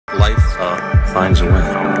finds a way.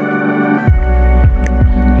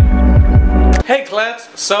 Hey CLATT!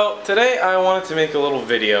 So today I wanted to make a little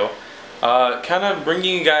video kind of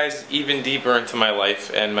bringing you guys even deeper into my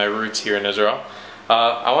life and my roots here in Israel.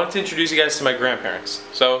 I wanted to introduce you guys to my grandparents.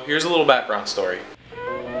 So here's a little background story.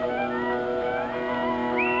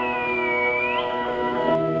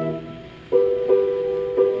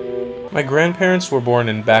 My grandparents were born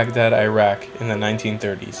in Baghdad, Iraq in the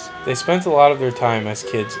 1930s. They spent a lot of their time as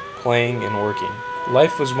kids playing and working.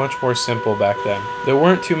 Life was much more simple back then. There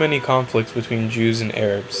weren't too many conflicts between Jews and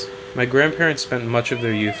Arabs. My grandparents spent much of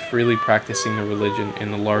their youth freely practicing their religion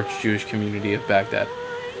in the large Jewish community of Baghdad.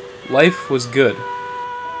 Life was good,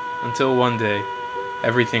 until one day,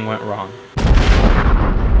 everything went wrong.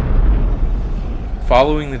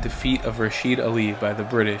 Following the defeat of Rashid Ali by the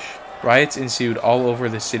British, riots ensued all over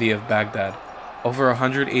the city of Baghdad. Over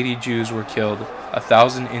 180 Jews were killed,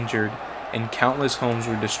 1,000 injured, and countless homes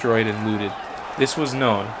were destroyed and looted. This was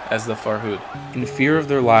known as the Farhud. In fear of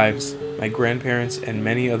their lives, my grandparents and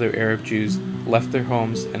many other Arab Jews left their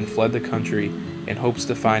homes and fled the country in hopes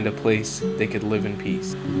to find a place they could live in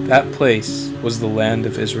peace. That place was the land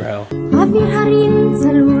of Israel.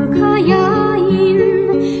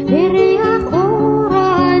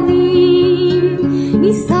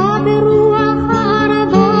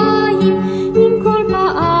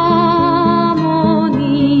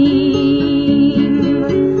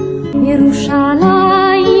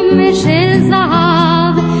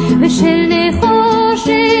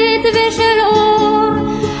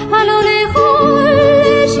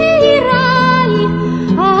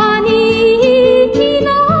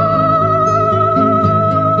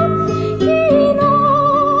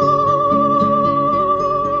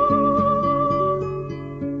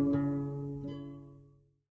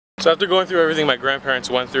 So after going through everything my grandparents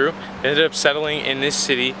went through, they ended up settling in this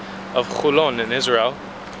city of Holon in Israel.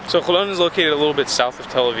 So Holon is located a little bit south of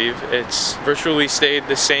Tel Aviv. It's virtually stayed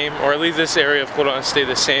the same, or at least this area of Holon has stayed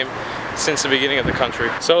the same since the beginning of the country.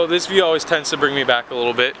 So this view always tends to bring me back a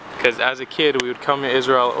little bit, because as a kid we would come to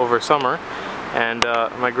Israel over summer, and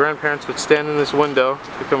my grandparents would stand in this window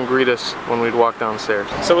to come greet us when we'd walk downstairs.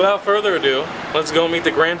 So without further ado, let's go meet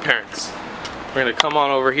the grandparents. We're gonna come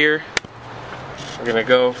on over here. We're gonna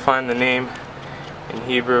go find the name in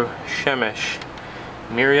Hebrew, Shemesh,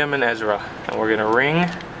 Miriam and Ezra, and we're gonna ring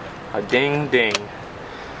a ding ding.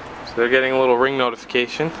 So they're getting a little ring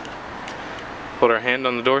notification. Put our hand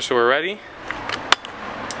on the door so we're ready.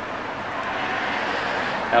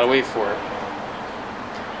 Gotta wait for it.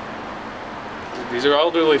 These are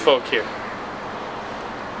elderly folk here.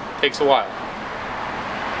 Takes a while.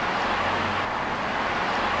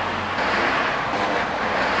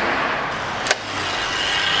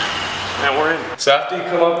 And we're in. So after you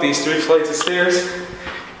come up these 3 flights of stairs,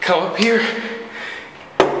 come up here.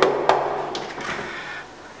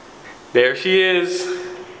 There she is.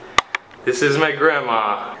 This is my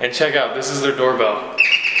grandma. And check out, this is their doorbell.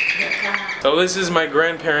 So this is my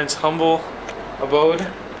grandparents' humble abode.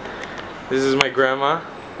 This is my grandma.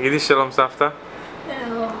 תגידי שלום סבתא.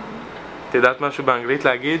 שלום. את יודעת משהו באנגלית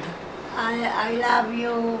להגיד? I love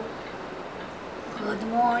you. Good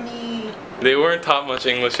morning. They weren't taught much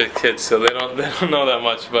English as kids, so they don't know that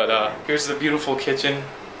much. But here's the beautiful kitchen.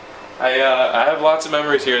 I have lots of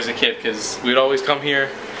memories here as a kid because we'd always come here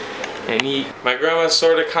and eat. My grandma's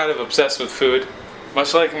sort of kind of obsessed with food,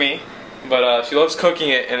 much like me, but she loves cooking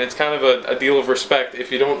it, and it's kind of a deal of respect.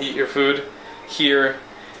 If you don't eat your food here,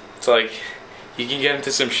 it's like you can get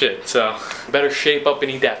into some shit. So better shape up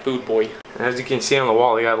and eat that food, boy. And as you can see on the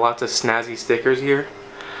wall, they got lots of snazzy stickers here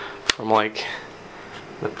from like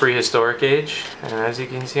the prehistoric age, and as you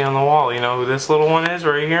can see on the wall, you know who this little one is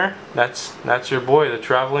right here? That's your boy, the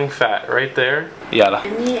traveling fat, right there. Yalla.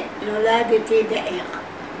 אני נולדתי בעיר.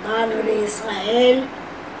 באנו לישראל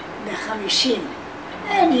ב-50.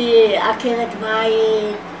 אני עקרת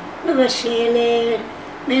בית, מבשלת,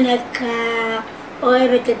 מנקה,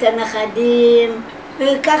 אוהבת את הנכדים,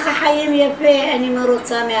 וככה חיים יפה, אני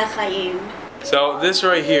מרוצה מהחיים. So this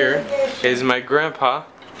right here is my grandpa,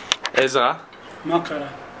 Ezra. מה קרה?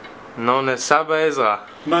 known as Saba Ezra.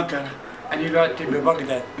 מה קרה? אני נולדתי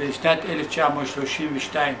בבגדד בשנת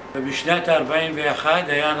 1932 ובשנת 41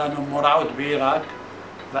 היה לנו מורעות בעיראק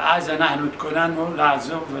ואז אנחנו התכוננו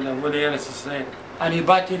לעזוב ולבוא לארץ ישראל. אני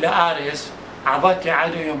באתי לארץ, עבדתי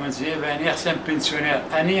עד היום הזה ואני עכשיו פנסיונר.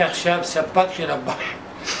 אני עכשיו ספק של הבית.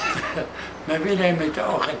 מביא להם את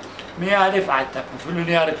האוכל.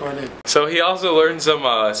 So he also learned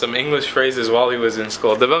some English phrases while he was in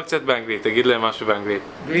school. דבר קצת באנגלית, תגיד להם משהו באנגלית.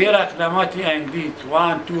 בעיראק למדתי אנגלית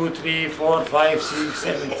 1, 2, 3, 4, 5, 6,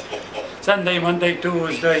 7 Sunday, Monday,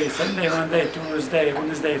 Tuesday, Sunday, Monday, Tuesday,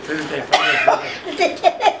 Wednesday, Thursday, Friday.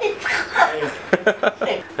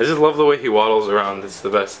 I just love the way he waddles around. It's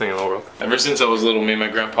the best thing in the world. Ever since I was little, me and my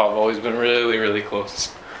grandpa have always been really, really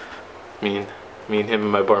close. Me and him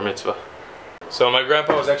and my bar mitzvah. So my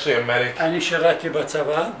grandpa was actually a medic. أنا شراتي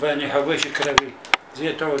بتصبا باني حويش كربي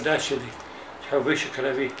زيت عوداشلي حويش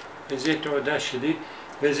كربي زيت عوداشلي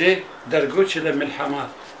وزي درجوش للملحمة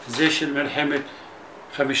زيش الملحمة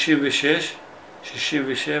 56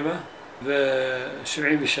 67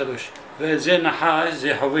 و73 وزي نحاس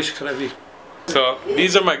زي حويش كربي. So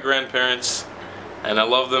these are my grandparents, and I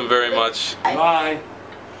love them very much. باي.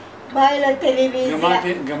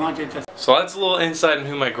 So that's a little insight on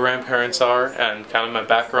who my grandparents are and kind of my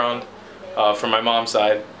background from my mom's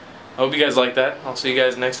side. I hope you guys like that. I'll see you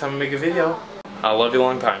guys next time I make a video. I love you a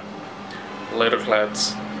long time. Later,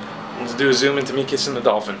 clads. Let's do a zoom into me kissing the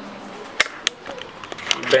dolphin.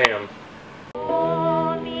 Bam.